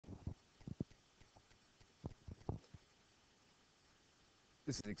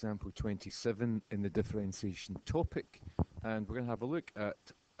This is example 27 in the differentiation topic, and we're going to have a look at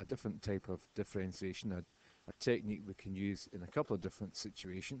a different type of differentiation, a technique we can use in a couple of different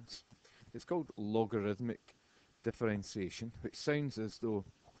situations. It's called logarithmic differentiation, which sounds as though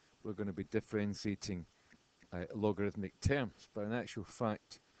we're going to be differentiating logarithmic terms, but in actual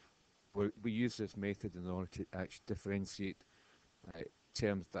fact we use this method in order to actually differentiate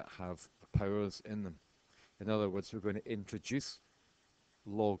terms that have powers in them. In other words, we're going to introduce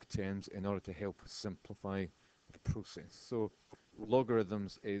log terms in order to help us simplify the process. So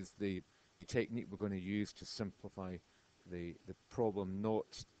logarithms is the technique we're going to use to simplify the problem,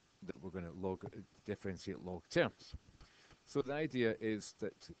 not that we're going to differentiate log terms. So the idea is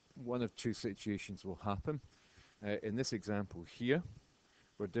that one of two situations will happen. In this example here,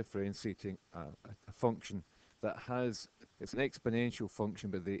 we're differentiating a function that it's an exponential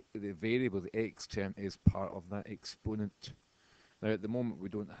function, but the variable, the x term, is part of that exponent. Now at the moment we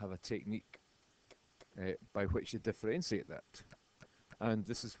don't have a technique by which to differentiate that, and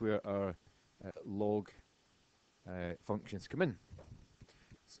this is where our log functions come in.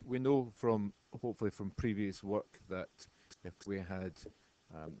 We know hopefully from previous work that if we had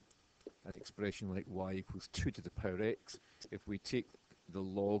an expression like y equals 2 to the power x, if we take the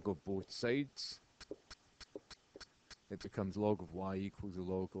log of both sides, it becomes log of y equals the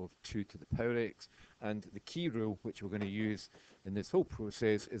log of 2 to the power x. And the key rule which we're going to use in this whole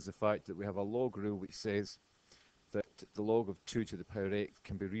process is the fact that we have a log rule which says that the log of 2 to the power x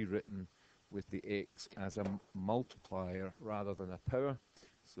can be rewritten with the x as a multiplier rather than a power.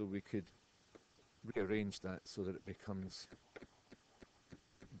 So we could rearrange that so that it becomes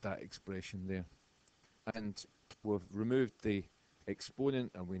that expression there. And we've removed the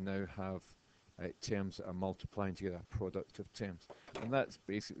exponent, and we now have terms that are multiplying together, a product of terms. And that's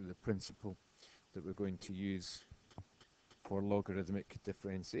basically the principle that we're going to use for logarithmic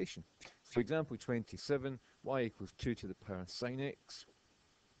differentiation. So example 27, y equals 2 to the power sine x.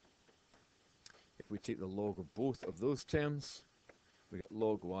 If we take the log of both of those terms, we get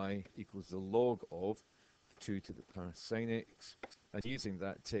log y equals the log of 2 to the power sine x. And using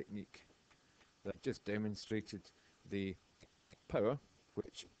that technique that I just demonstrated, the power,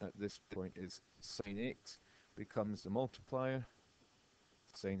 which at this point is sine x, becomes the multiplier,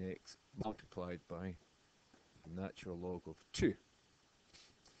 sine x multiplied by the natural log of 2.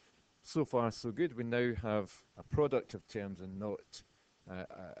 So far so good. We now have a product of terms and not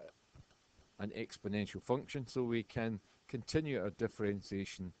an exponential function, so we can continue our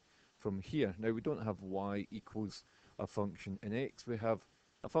differentiation from here. Now we don't have y equals a function in x, we have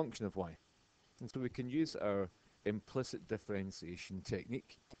a function of y. And so we can use our implicit differentiation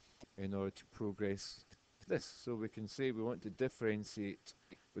technique in order to progress this. So we can say we want to differentiate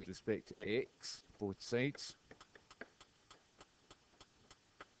with respect to x, both sides.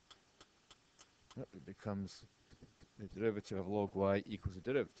 It becomes the derivative of log y equals the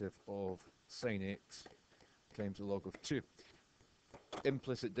derivative of sine x times the log of 2.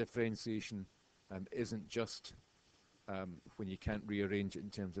 Implicit differentiation isn't just when you can't rearrange it in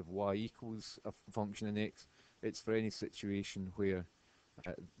terms of y equals a function in x. It's for any situation where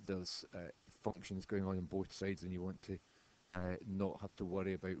there's functions going on both sides and you want to not have to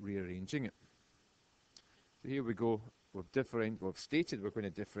worry about rearranging it. So here we go. We've stated we're going to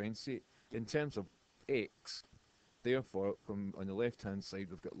differentiate in terms of x. Therefore, on the left-hand side,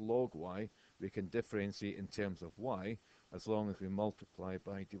 we've got log y. We can differentiate in terms of y as long as we multiply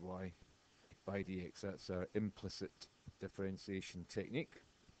by dy by dx. That's our implicit differentiation technique.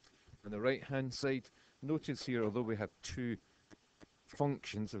 On the right-hand side, notice here, although we have two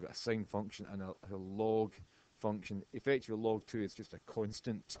functions, we've got a sine function and a log function. Effectively, log 2 is just a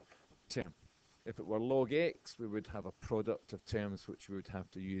constant term. If it were log x, we would have a product of terms which we would have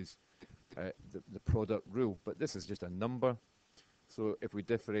to use the product rule, but this is just a number. So if we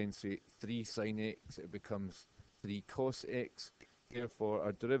differentiate 3 sine x, it becomes 3 cos x. Therefore,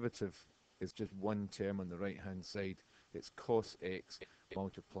 our derivative is just one term on the right-hand side. It's cos x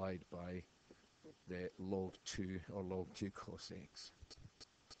multiplied by the log 2 or log 2 cos x.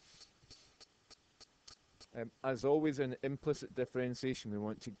 As always in implicit differentiation, we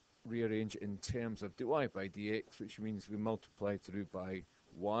want to rearrange in terms of dy by dx, which means we multiply through by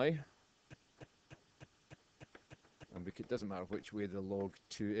y. And it doesn't matter which way the log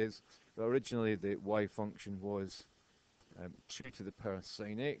 2 is. But originally the y function was 2 to the power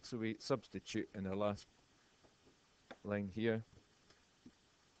sine x, so we substitute in our last line here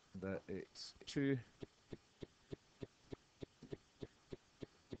that it's 2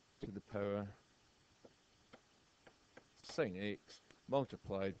 to the power sine x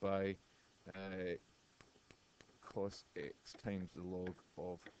multiplied by cos x times the log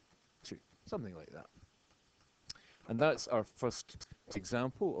of 2, something like that. And that's our first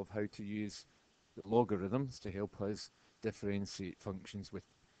example of how to use logarithms to help us differentiate functions with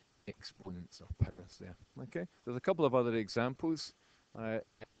exponents or powers there. Okay, there's a couple of other examples, but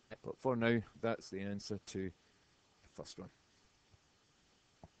for now, that's the answer to the first one.